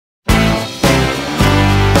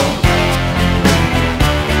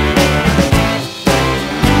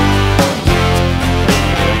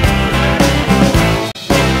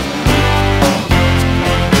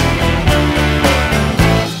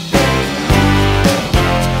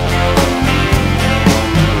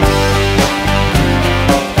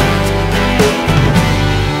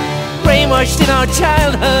brainwashed in our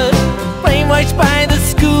childhood, brainwashed by the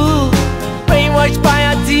school, brainwashed by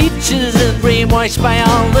our teachers, and brainwashed by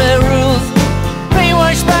all their rules,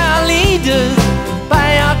 brainwashed by our leaders,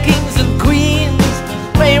 by our kings and queens,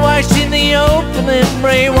 brainwashed in the open and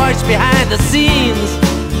brainwashed behind the scenes.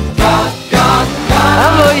 God, God, God.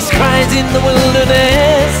 Our voice cries in the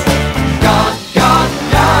wilderness. God, God,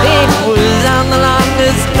 God. It was on the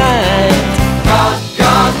longest night. God,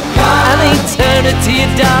 God, God. An eternity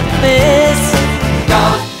of darkness.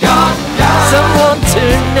 God, God, God. Someone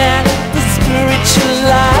turned out the spiritual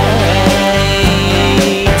light.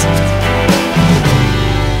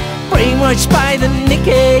 Brainwashed by the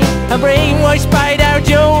Nikkei, brainwashed by Dow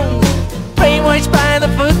Jones, brainwashed by the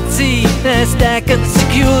FTSE, Nasdaq and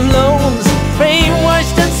secure loans,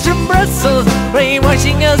 brainwashed us from Brussels,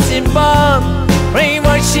 brainwashing us in Bonn,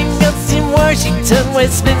 brainwashing us in Washington,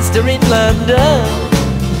 Westminster, in London.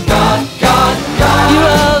 God, God, God. You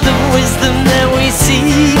are the wisdom that we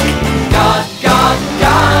seek, God, God,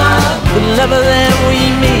 God. the lover that we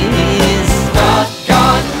miss. God,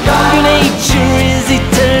 God, God. Your nature is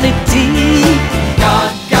eternity.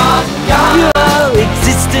 God, God, God. Your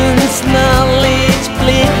existence, knowledge.